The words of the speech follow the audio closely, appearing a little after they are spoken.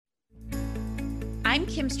I'm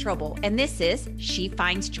Kim Strobel, and this is She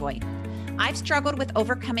Finds Joy. I've struggled with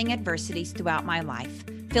overcoming adversities throughout my life,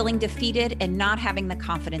 feeling defeated and not having the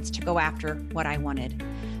confidence to go after what I wanted.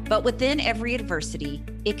 But within every adversity,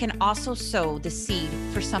 it can also sow the seed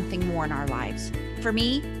for something more in our lives. For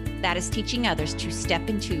me, that is teaching others to step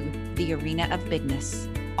into the arena of bigness,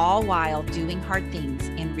 all while doing hard things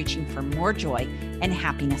and reaching for more joy and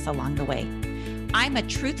happiness along the way. I'm a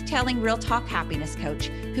truth-telling, real talk happiness coach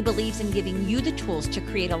who believes in giving you the tools to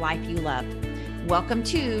create a life you love. Welcome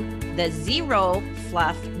to the zero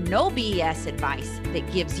fluff, no BS advice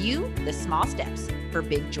that gives you the small steps for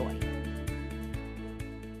big joy.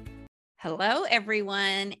 Hello,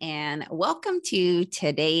 everyone, and welcome to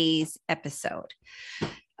today's episode.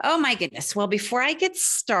 Oh my goodness. Well, before I get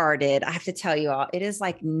started, I have to tell you all, it is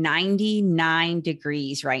like 99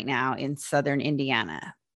 degrees right now in Southern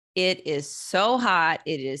Indiana. It is so hot.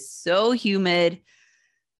 It is so humid.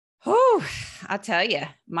 Oh, I'll tell you,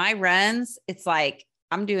 my runs, it's like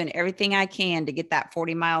I'm doing everything I can to get that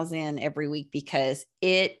 40 miles in every week because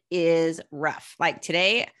it is rough. Like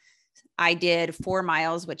today, I did 4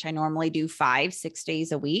 miles, which I normally do 5-6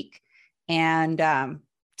 days a week. And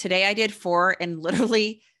today I did 4 and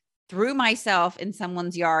literally threw myself in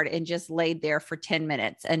someone's yard and just laid there for 10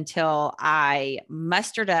 minutes until I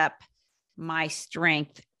mustered up my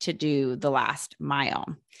strength to do the last mile.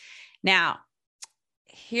 Now,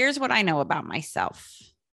 here's what I know about myself.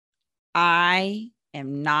 I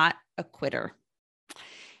am not a quitter.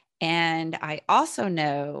 And I also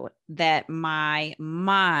know that my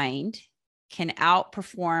mind can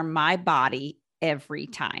outperform my body every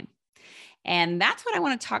time. And that's what I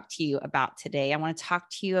want to talk to you about today. I want to talk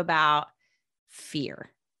to you about fear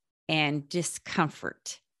and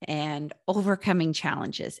discomfort and overcoming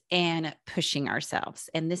challenges and pushing ourselves.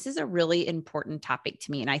 And this is a really important topic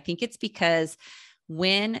to me. And I think it's because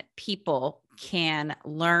when people can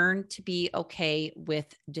learn to be okay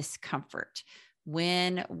with discomfort,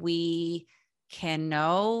 when we can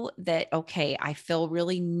know that, okay, I feel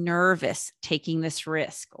really nervous taking this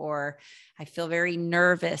risk, or I feel very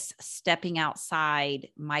nervous stepping outside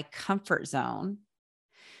my comfort zone,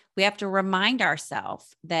 we have to remind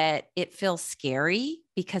ourselves that it feels scary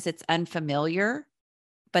because it's unfamiliar,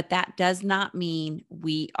 but that does not mean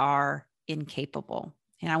we are incapable.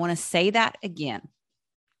 And I want to say that again.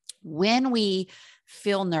 When we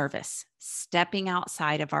feel nervous stepping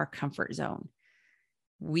outside of our comfort zone,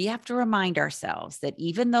 we have to remind ourselves that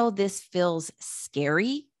even though this feels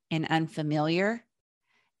scary and unfamiliar,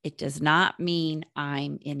 it does not mean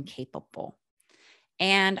I'm incapable.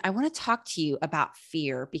 And I want to talk to you about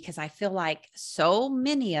fear because I feel like so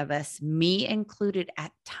many of us, me included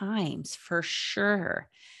at times for sure,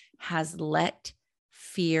 has let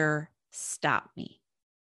fear stop me.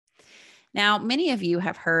 Now, many of you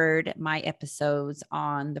have heard my episodes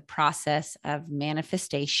on the process of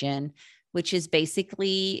manifestation, which is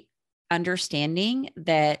basically understanding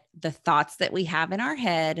that the thoughts that we have in our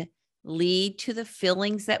head lead to the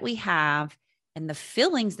feelings that we have, and the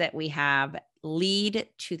feelings that we have lead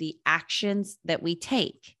to the actions that we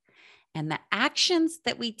take. And the actions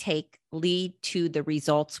that we take lead to the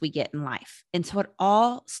results we get in life. And so it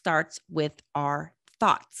all starts with our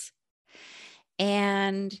thoughts.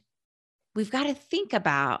 And we've got to think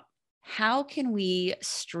about how can we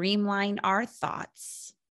streamline our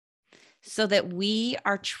thoughts so that we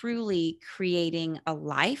are truly creating a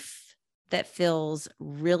life that feels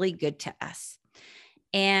really good to us.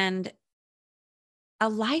 And a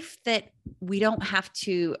life that we don't have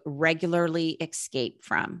to regularly escape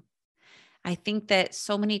from. I think that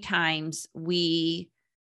so many times we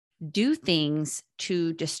do things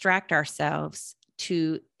to distract ourselves,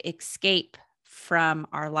 to escape from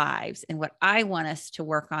our lives. And what I want us to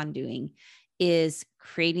work on doing is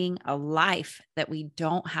creating a life that we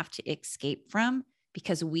don't have to escape from,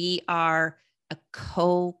 because we are a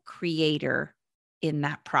co-creator in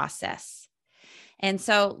that process. And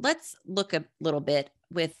so let's look a little bit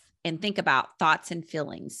and think about thoughts and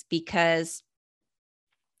feelings, because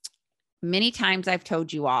many times I've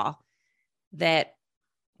told you all that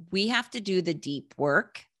we have to do the deep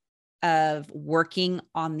work of working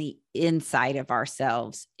on the inside of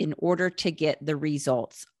ourselves in order to get the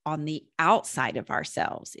results on the outside of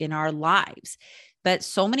ourselves in our lives. But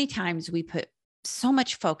so many times we put so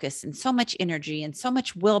much focus and so much energy and so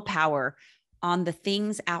much willpower on the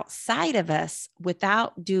things outside of us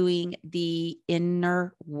without doing the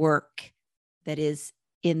inner work that is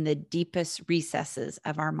in the deepest recesses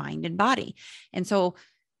of our mind and body. And so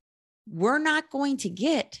we're not going to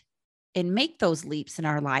get and make those leaps in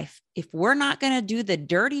our life if we're not going to do the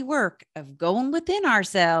dirty work of going within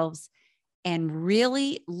ourselves and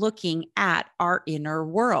really looking at our inner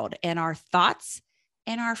world and our thoughts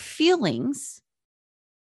and our feelings.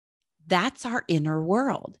 That's our inner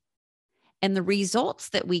world. And the results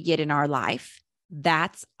that we get in our life,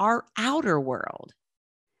 that's our outer world.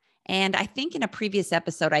 And I think in a previous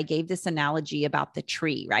episode, I gave this analogy about the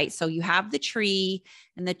tree, right? So you have the tree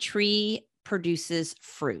and the tree produces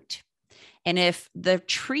fruit. And if the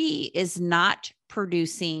tree is not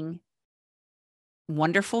producing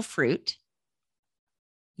wonderful fruit,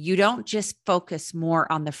 you don't just focus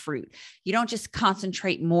more on the fruit. You don't just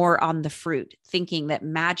concentrate more on the fruit, thinking that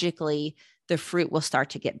magically the fruit will start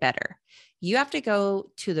to get better. You have to go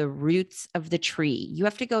to the roots of the tree. You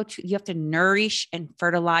have to nourish and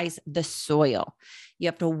fertilize the soil. You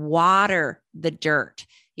have to water the dirt.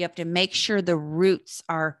 You have to make sure the roots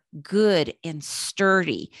are good and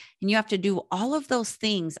sturdy. And you have to do all of those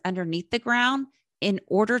things underneath the ground in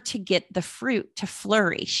order to get the fruit to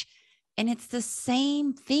flourish. And it's the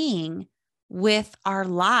same thing with our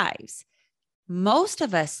lives. Most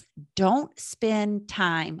of us don't spend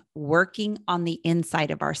time working on the inside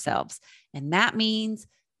of ourselves. And that means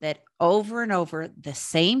that over and over, the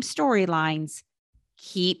same storylines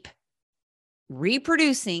keep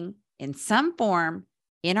reproducing in some form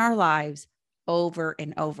in our lives over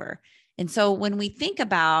and over. And so when we think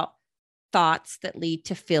about thoughts that lead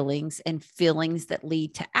to feelings and feelings that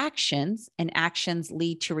lead to actions and actions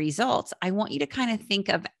lead to results, I want you to kind of think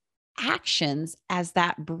of actions as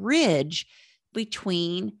that bridge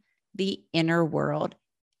between the inner world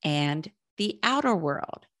and the outer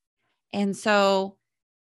world. And so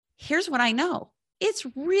here's what I know. It's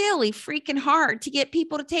really freaking hard to get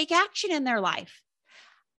people to take action in their life.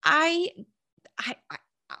 I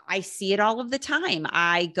see it all of the time.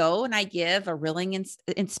 I go and I give a really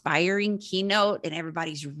inspiring keynote and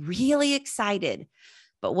everybody's really excited.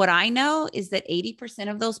 But what I know is that 80%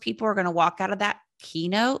 of those people are going to walk out of that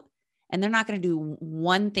keynote and they're not going to do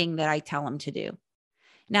one thing that I tell them to do.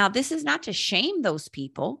 Now, this is not to shame those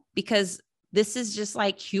people because this is just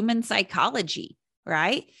like human psychology,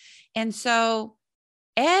 right? And so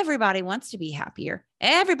everybody wants to be happier.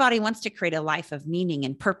 Everybody wants to create a life of meaning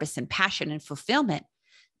and purpose and passion and fulfillment.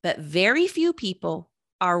 But very few people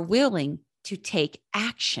are willing to take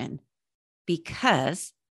action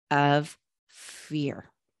because of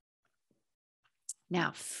fear.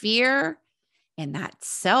 Now, fear and that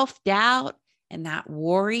self-doubt and that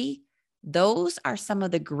worry, those are some of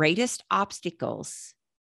the greatest obstacles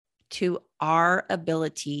to our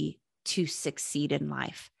ability to succeed in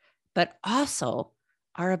life, but also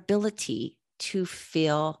our ability to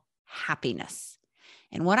feel happiness.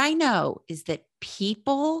 And what I know is that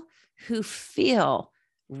people who feel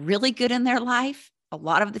really good in their life, a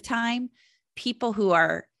lot of the time, people who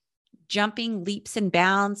are jumping leaps and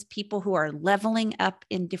bounds, people who are leveling up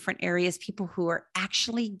in different areas, people who are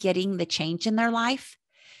actually getting the change in their life,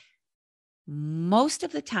 most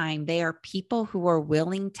of the time, they are people who are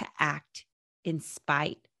willing to act in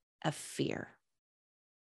spite of fear.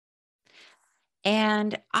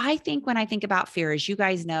 And I think when I think about fear, as you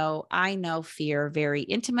guys know, I know fear very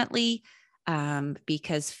intimately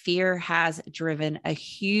because fear has driven a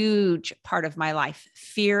huge part of my life.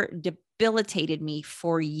 Fear debilitated me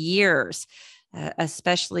for years,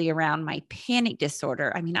 especially around my panic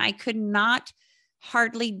disorder. I mean, I could not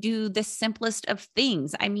hardly do the simplest of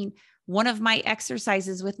things. I mean, one of my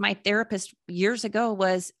exercises with my therapist years ago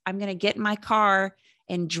was I'm going to get in my car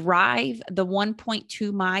and drive the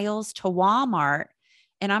 1.2 miles to Walmart.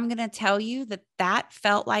 And I'm going to tell you that that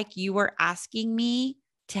felt like you were asking me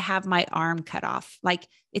to have my arm cut off. Like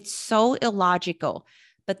it's so illogical,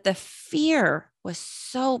 but the fear was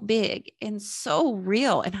so big and so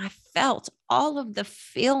real. And I felt all of the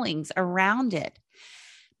feelings around it,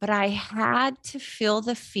 but I had to feel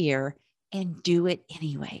the fear and do it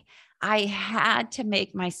anyway. I had to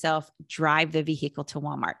make myself drive the vehicle to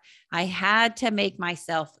Walmart. I had to make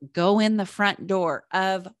myself go in the front door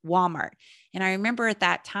of Walmart. And I remember at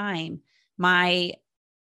that time, my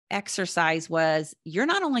exercise was, you're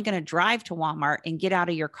not only going to drive to Walmart and get out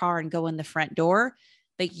of your car and go in the front door,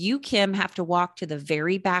 but you, Kim, have to walk to the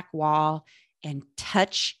very back wall and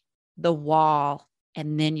touch the wall,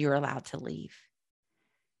 and then you're allowed to leave.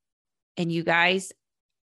 And you guys,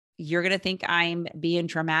 you're going to think I'm being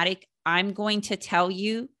dramatic. I'm going to tell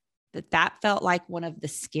you that that felt like one of the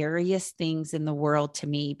scariest things in the world to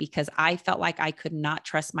me because I felt like I could not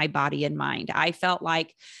trust my body and mind. I felt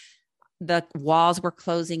like the walls were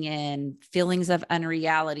closing in, feelings of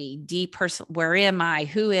unreality, where am I?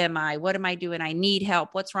 Who am I? What am I doing? I need help.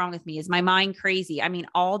 What's wrong with me? Is my mind crazy? I mean,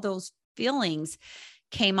 all those feelings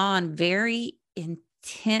came on very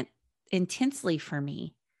intensely for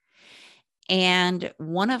me. And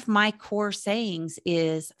one of my core sayings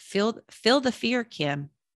is feel the fear, Kim,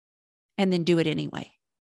 and then do it anyway.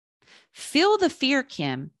 Feel the fear,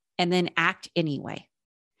 Kim, and then act anyway.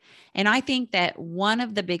 And I think that one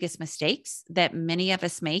of the biggest mistakes that many of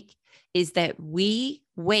us make is that we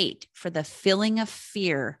wait for the feeling of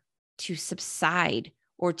fear to subside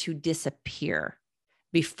or to disappear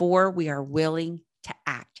before we are willing to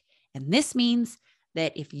act. And this means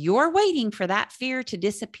that if you're waiting for that fear to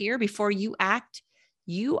disappear before you act,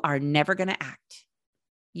 you are never going to act.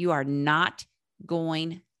 You are not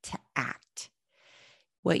going to act.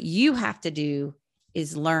 What you have to do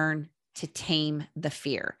is learn to tame the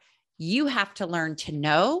fear. You have to learn to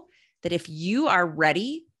know that if you are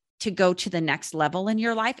ready to go to the next level in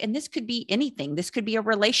your life, and this could be anything, this could be a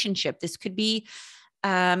relationship, this could be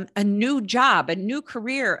a new job, a new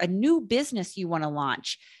career, a new business you want to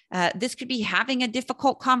launch. This could be having a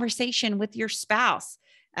difficult conversation with your spouse,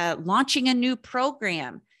 launching a new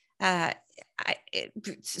program,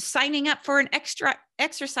 signing up for an extra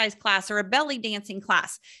exercise class or a belly dancing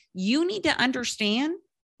class. You need to understand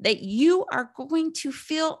that you are going to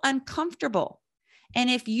feel uncomfortable. And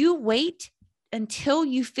if you wait until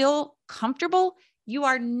you feel comfortable, you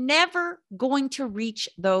are never going to reach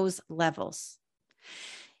those levels.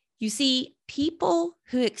 You see, people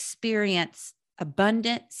who experience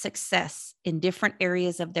abundant success in different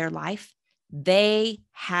areas of their life, they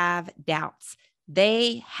have doubts.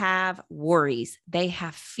 They have worries. They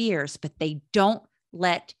have fears, but they don't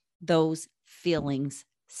let those feelings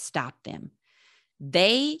stop them.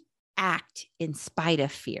 They act in spite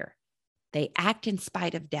of fear. They act in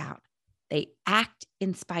spite of doubt. They act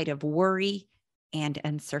in spite of worry and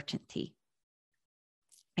uncertainty.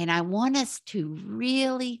 And I want us to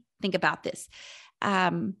really think about this.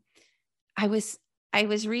 I was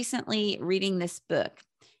recently reading this book,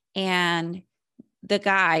 and the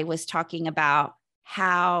guy was talking about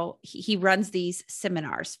how he runs these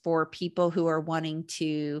seminars for people who are wanting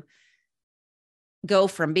to go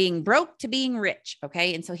from being broke to being rich.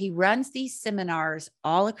 Okay. And so he runs these seminars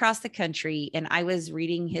all across the country. And I was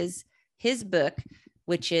reading his book,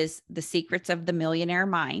 which is The Secrets of the Millionaire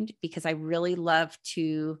Mind, because I really love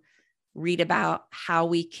to read about how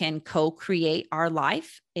we can co-create our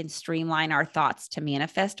life and streamline our thoughts to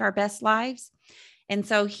manifest our best lives. And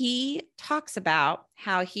so he talks about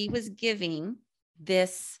how he was doing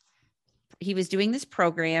this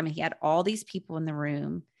program, and he had all these people in the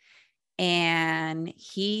room. And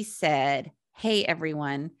he said, hey,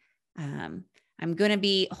 everyone, I'm going to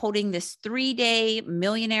be holding this 3-day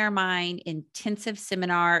Millionaire Mind intensive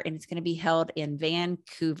seminar, and it's going to be held in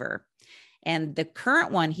Vancouver. And the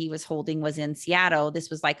current one he was holding was in Seattle. This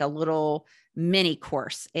was like a little mini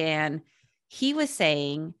course. And he was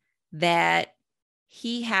saying that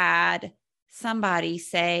he had somebody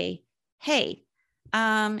say, hey,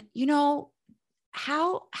 how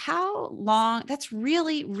long, that's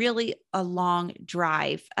really, really a long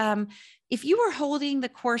drive. If you were holding the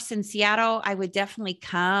course in Seattle, I would definitely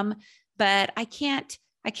come, but I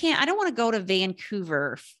don't want to go to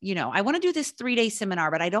Vancouver. I want to do this 3-day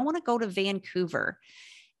seminar, but I don't want to go to Vancouver.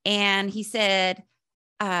 And he said,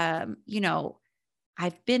 I've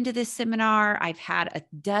been to this seminar. I've had a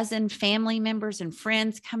dozen family members and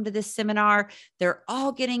friends come to this seminar. They're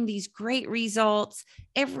all getting these great results.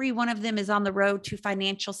 Every one of them is on the road to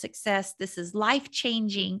financial success. This is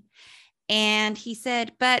life-changing. And he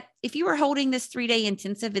said, but if you were holding this 3-day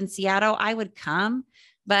intensive in Seattle, I would come,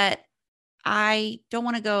 but I don't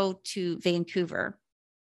want to go to Vancouver.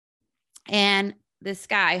 And this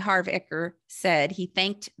guy, Harv Eker, said he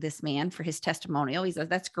thanked this man for his testimonial. He says,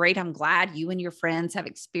 that's great. I'm glad you and your friends have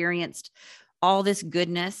experienced all this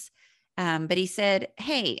goodness. But he said,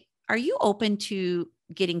 hey, are you open to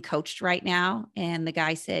getting coached right now? And the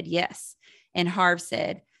guy said, yes. And Harv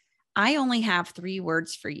said, I only have 3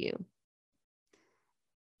 words for you,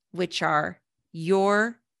 which are,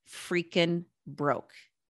 you're freaking broke.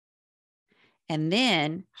 And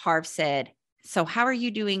then Harv said, so how are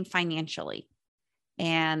you doing financially?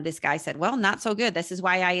 And this guy said, well, not so good. This is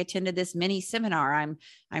why I attended this mini seminar.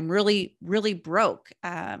 I'm really, really broke.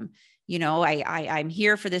 I'm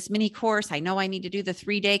here for this mini course. I know I need to do the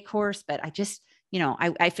 3-day course, but I just,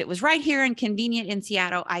 if it was right here and convenient in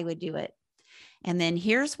Seattle, I would do it. And then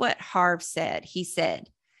here's what Harv said. He said,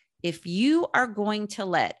 if you are going to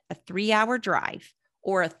let a 3-hour drive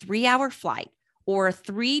or a 3-hour flight or a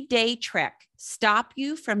 3-day trek stop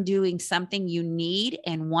you from doing something you need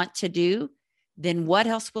and want to do, then what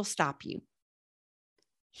else will stop you?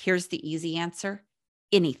 Here's the easy answer.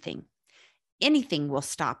 Anything. Anything will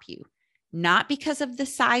stop you, not because of the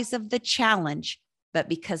size of the challenge, but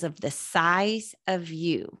because of the size of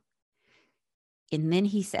you. And then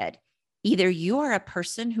he said, either you are a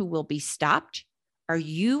person who will be stopped or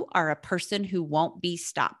you are a person who won't be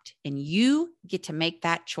stopped. And you get to make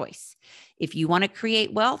that choice. If you want to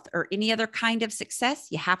create wealth or any other kind of success,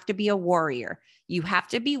 you have to be a warrior. You have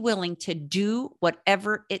to be willing to do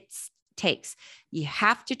whatever it takes. You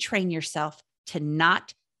have to train yourself to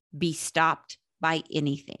not be stopped by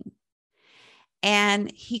anything.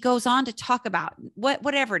 And he goes on to talk about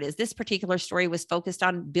whatever it is. This particular story was focused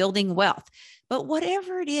on building wealth, but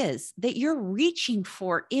whatever it is that you're reaching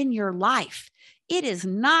for in your life, it is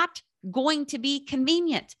not going to be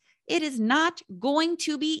convenient. It is not going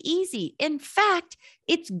to be easy. In fact,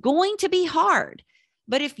 it's going to be hard.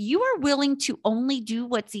 But if you are willing to only do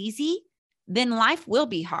what's easy, then life will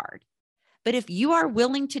be hard. But if you are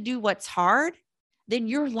willing to do what's hard, then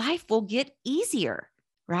your life will get easier,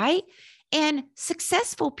 right? And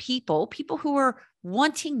successful people who are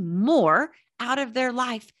wanting more out of their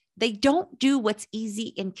life, they don't do what's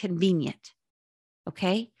easy and convenient,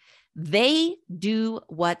 okay? They do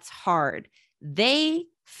what's hard. They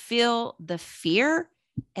feel the fear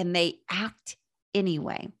and they act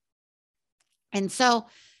anyway. And so,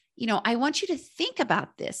 I want you to think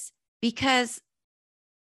about this, because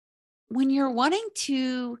when you're wanting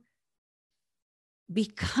to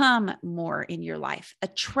become more in your life,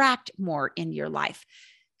 attract more in your life,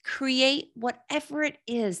 create whatever it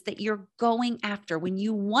is that you're going after, when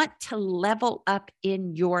you want to level up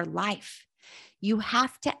in your life, you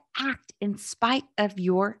have to act in spite of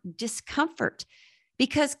your discomfort,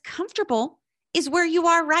 because comfortable is where you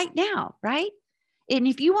are right now, right? And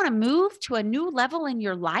if you want to move to a new level in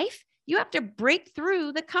your life, you have to break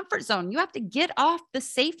through the comfort zone. You have to get off the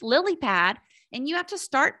safe lily pad and you have to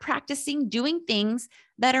start practicing doing things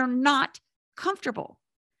that are not comfortable.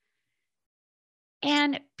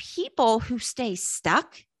 And people who stay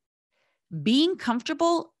stuck, being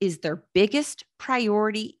comfortable is their biggest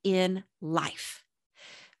priority in life,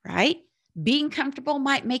 right? Being comfortable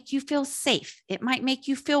might make you feel safe. It might make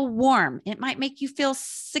you feel warm. It might make you feel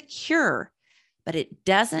secure, but it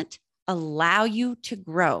doesn't allow you to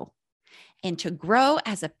grow. And to grow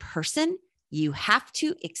as a person, you have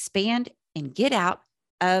to expand and get out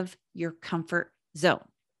of your comfort zone.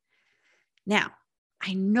 Now,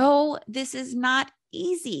 I know this is not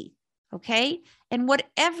easy, okay? And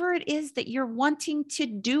whatever it is that you're wanting to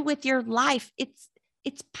do with your life,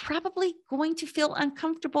 it's probably going to feel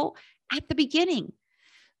uncomfortable at the beginning.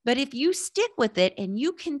 But if you stick with it and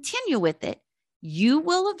you continue with it, you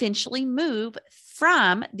will eventually move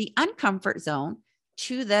from the uncomfort zone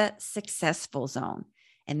to the successful zone.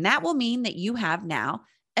 And that will mean that you have now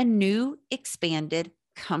a new expanded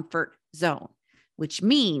comfort zone, which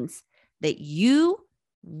means that you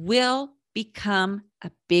will become a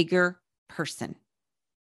bigger person.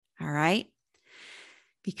 All right?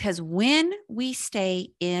 Because when we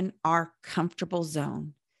stay in our comfortable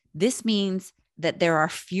zone, this means that there are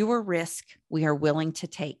fewer risks we are willing to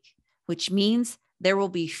take, which means there will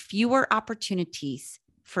be fewer opportunities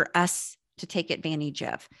for us to take advantage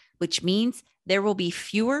of, which means there will be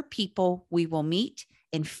fewer people we will meet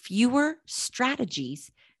and fewer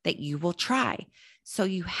strategies that you will try. So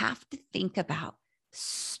you have to think about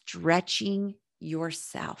stretching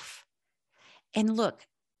yourself. And look,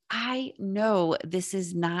 I know this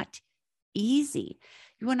is not easy.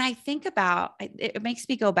 When I think about it, it makes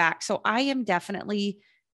me go back. So I am definitely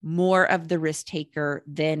more of the risk taker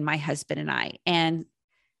than my husband and I. And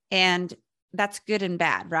that's good and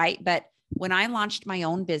bad, right? But when I launched my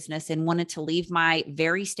own business and wanted to leave my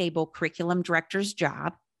very stable curriculum director's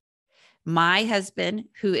job, my husband,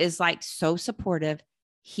 who is like so supportive,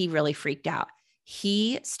 he really freaked out.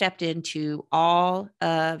 He stepped into all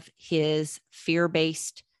of his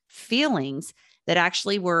fear-based feelings that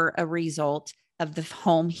actually were a result of the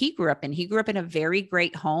home he grew up in. He grew up in a very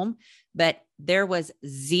great home, but there was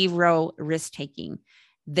zero risk-taking.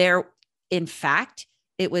 In fact,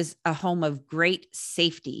 it was a home of great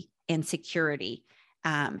safety and security.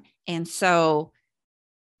 And so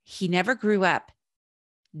he never grew up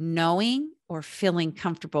knowing or feeling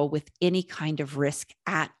comfortable with any kind of risk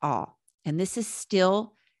at all. And this is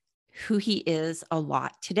still who he is a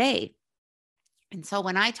lot today. And so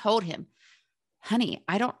when I told him, honey,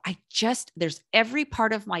 there's every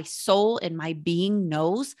part of my soul and my being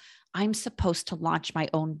knows I'm supposed to launch my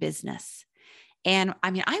own business. And I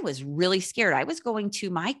mean, I was really scared. I was going to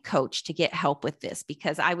my coach to get help with this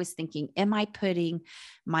because I was thinking, am I putting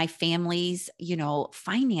my family's,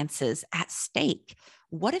 finances at stake?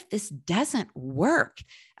 What if this doesn't work?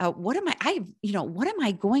 What am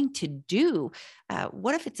I going to do?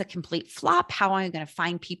 What if it's a complete flop? How am I going to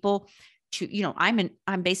find people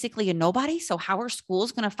I'm basically a nobody. So how are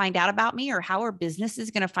schools going to find out about me, or how are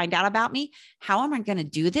businesses going to find out about me? How am I going to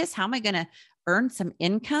do this? How am I going to earn some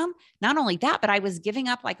income? Not only that, but I was giving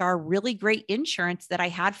up like our really great insurance that I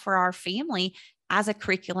had for our family as a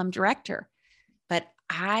curriculum director. But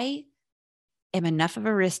I am enough of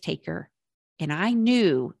a risk taker. And I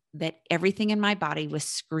knew that everything in my body was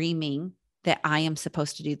screaming that I am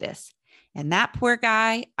supposed to do this. And that poor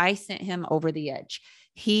guy, I sent him over the edge.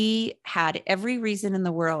 He had every reason in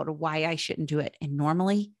the world why I shouldn't do it. And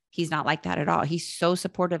normally he's not like that at all. He's so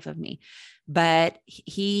supportive of me, but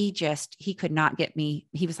he could not get me.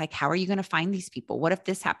 He was like, how are you going to find these people? What if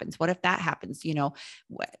this happens? What if that happens?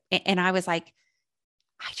 And I was like,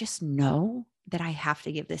 I just know that I have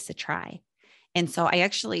to give this a try. And so I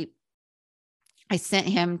sent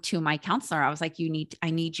him to my counselor. I was like,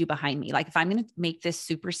 I need you behind me. Like, if I'm going to make this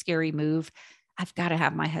super scary move, I've got to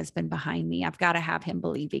have my husband behind me. I've got to have him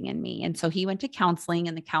believing in me. And so he went to counseling,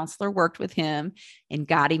 and the counselor worked with him and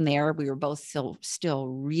got him there. We were both still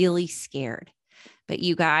really scared. But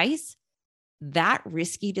you guys, that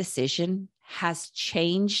risky decision has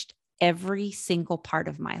changed every single part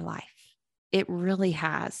of my life. It really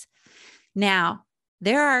has. Now,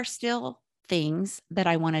 there are still things that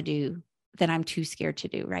I want to do that I'm too scared to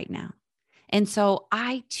do right now. And so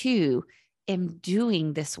I too am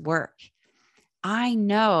doing this work. I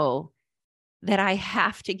know that I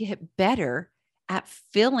have to get better at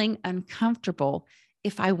feeling uncomfortable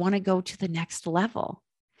if I want to go to the next level.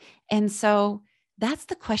 And so that's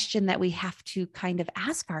the question that we have to kind of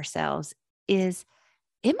ask ourselves is,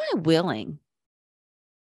 am I willing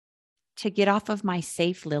to get off of my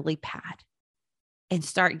safe lily pad and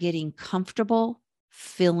start getting comfortable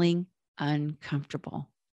feeling uncomfortable?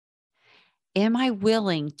 Am I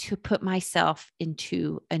willing to put myself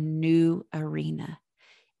into a new arena?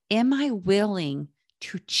 Am I willing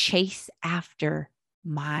to chase after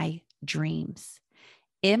my dreams?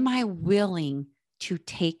 Am I willing to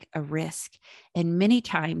take a risk? And many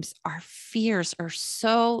times our fears are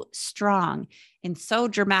so strong and so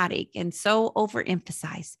dramatic and so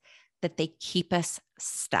overemphasized that they keep us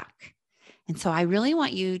stuck. And so I really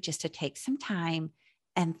want you just to take some time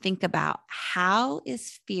and think about, how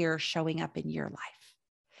is fear showing up in your life?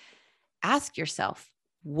 Ask yourself,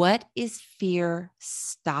 what is fear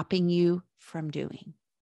stopping you from doing?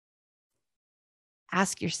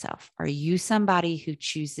 Ask yourself, are you somebody who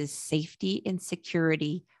chooses safety and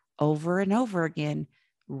security over and over again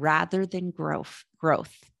rather than growth?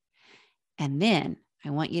 And then I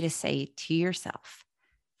want you to say to yourself,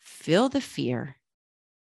 feel the fear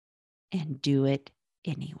and do it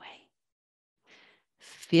anyway.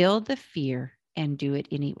 Feel the fear and do it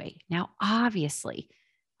anyway. Now, obviously,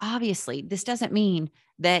 this doesn't mean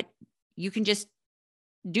that you can just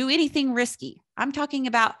do anything risky. I'm talking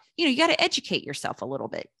about, you got to educate yourself a little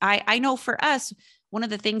bit. I know for us, one of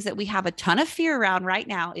the things that we have a ton of fear around right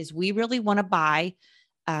now is we really want to buy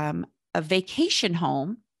a vacation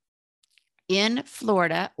home in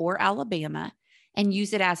Florida or Alabama and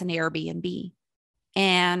use it as an Airbnb.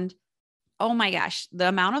 And oh my gosh, the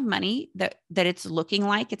amount of money that it's looking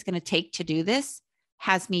like it's going to take to do this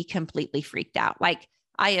has me completely freaked out. Like,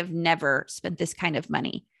 I have never spent this kind of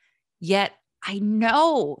money. Yet I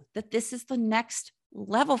know that this is the next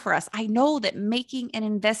level for us. I know that making an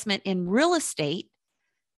investment in real estate,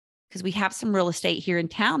 because we have some real estate here in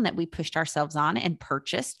town that we pushed ourselves on and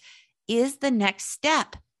purchased, is the next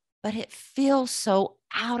step. But it feels so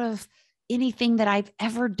out of anything that I've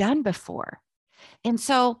ever done before. And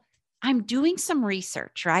so I'm doing some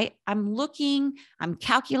research, right? I'm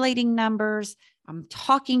calculating numbers. I'm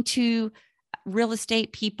talking to real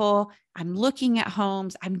estate people. I'm looking at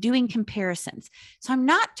homes. I'm doing comparisons. So I'm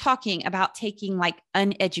not talking about taking like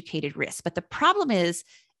uneducated risks, but the problem is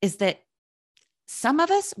that some of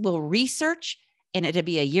us will research and it'll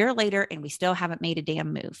be a year later and we still haven't made a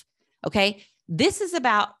damn move. Okay. This is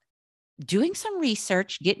about doing some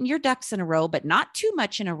research, getting your ducks in a row, but not too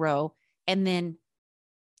much in a row. And then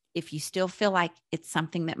if you still feel like it's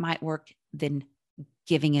something that might work, then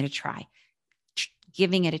giving it a try,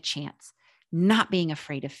 giving it a chance, not being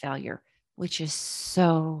afraid of failure, which is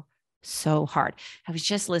so, so hard. I was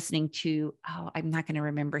just listening to, I'm not going to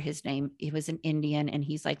remember his name. He was an Indian and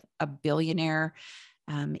he's like a billionaire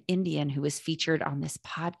Indian who was featured on this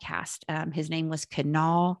podcast. His name was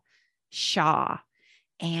Kunal Shah.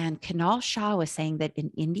 And Kunal Shah was saying that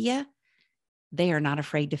in India, they are not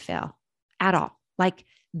afraid to fail at all. Like,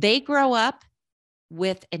 they grow up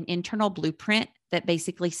with an internal blueprint that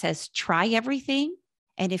basically says, try everything.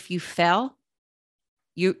 And if you fail,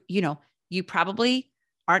 you probably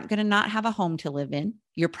aren't going to not have a home to live in.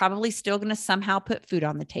 You're probably still going to somehow put food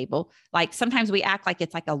on the table. Like sometimes we act like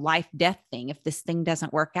it's like a life death thing if this thing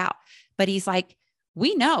doesn't work out. But he's like,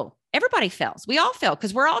 we know everybody fails. We all fail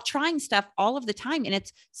because we're all trying stuff all of the time. And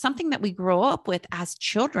it's something that we grow up with as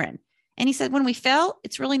children. And he said, when we fail,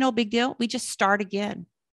 it's really no big deal. We just start again.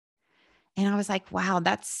 And I was like, wow,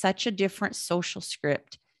 that's such a different social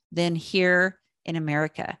script than here in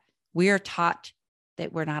America. We are taught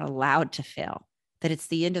that we're not allowed to fail, that it's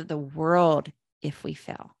the end of the world if we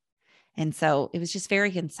fail. And so it was just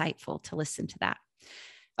very insightful to listen to that.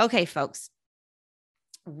 Okay, folks,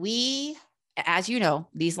 we, as you know,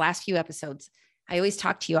 these last few episodes, I always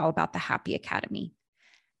talk to you all about the Happy Academy.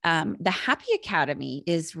 The Happy Academy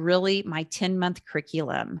is really my 10-month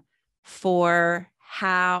curriculum for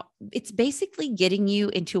how it's basically getting you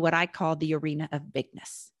into what I call the arena of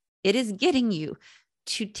bigness. It is getting you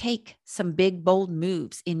to take some big, bold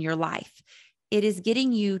moves in your life. It is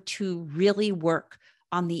getting you to really work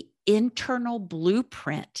on the internal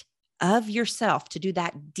blueprint of yourself, to do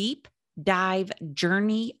that deep dive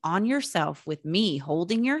journey on yourself with me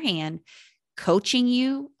holding your hand, coaching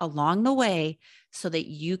you along the way so that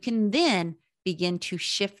you can then begin to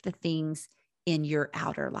shift the things in your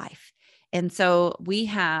outer life. And so we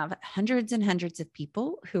have hundreds and hundreds of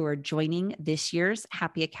people who are joining this year's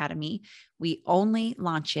Happy Academy. We only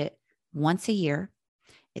launch it once a year.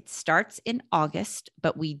 It starts in August,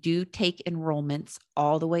 but we do take enrollments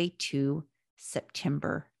all the way to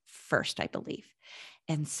September 1st, I believe.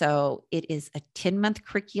 And so it is a 10-month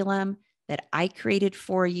curriculum that I created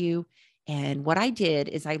for you. And what I did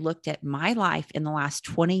is I looked at my life in the last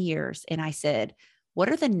 20 years and I said, what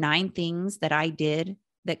are the 9 things that I did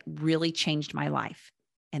that really changed my life?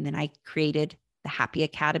 And then I created the Happy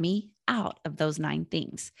Academy out of those 9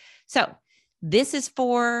 things. So this is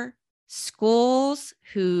for schools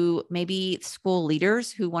who, maybe school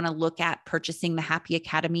leaders who want to look at purchasing the Happy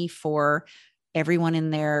Academy for everyone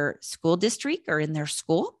in their school district or in their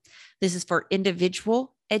school. This is for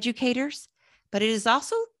individual educators, but it is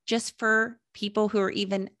also just for people who are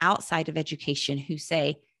even outside of education who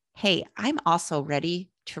say, hey, I'm also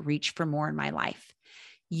ready to reach for more in my life.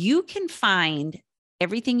 You can find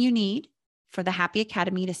everything you need for the Happy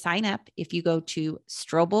Academy to sign up if you go to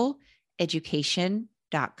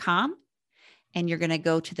strobeleducation.com and you're going to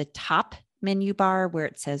go to the top menu bar where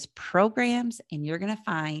it says programs and you're going to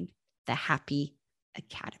find the Happy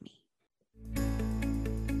Academy.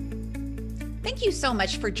 Thank you so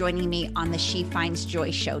much for joining me on the She Finds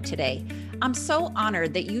Joy show today. I'm so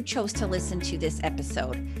honored that you chose to listen to this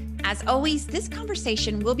episode. As always, this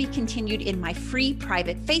conversation will be continued in my free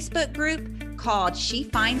private Facebook group called She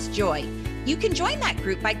Finds Joy. You can join that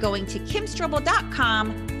group by going to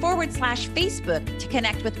kimstrobel.com/Facebook to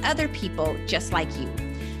connect with other people just like you.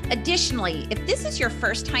 Additionally, if this is your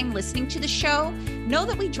first time listening to the show, know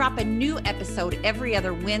that we drop a new episode every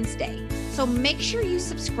other Wednesday. So make sure you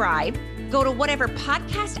subscribe, go to whatever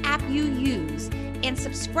podcast app you use, and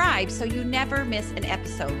subscribe so you never miss an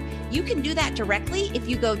episode. You can do that directly if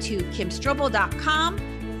you go to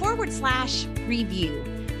kimstrobel.com/review.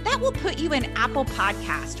 That will put you in Apple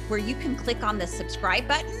Podcast where you can click on the subscribe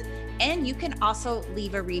button and you can also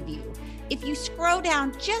leave a review. If you scroll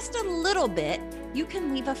down just a little bit, you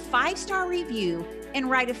can leave a 5-star review and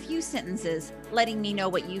write a few sentences letting me know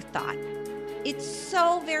what you thought. It's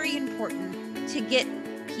so very important to get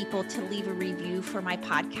people to leave a review for my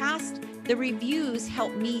podcast. The reviews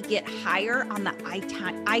help me get higher on the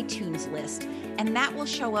iTunes list, and that will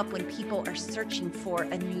show up when people are searching for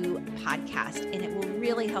a new podcast, and it will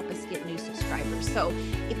really help us get new subscribers. So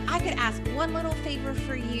if I could ask one little favor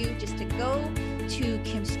for you, just to go to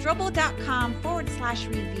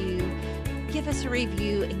kimstrobel.com/review, give us a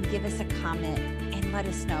review and give us a comment and let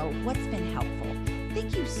us know what's been helpful.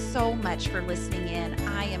 Thank you so much for listening in.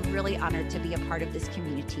 I am really honored to be a part of this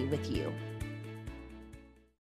community with you.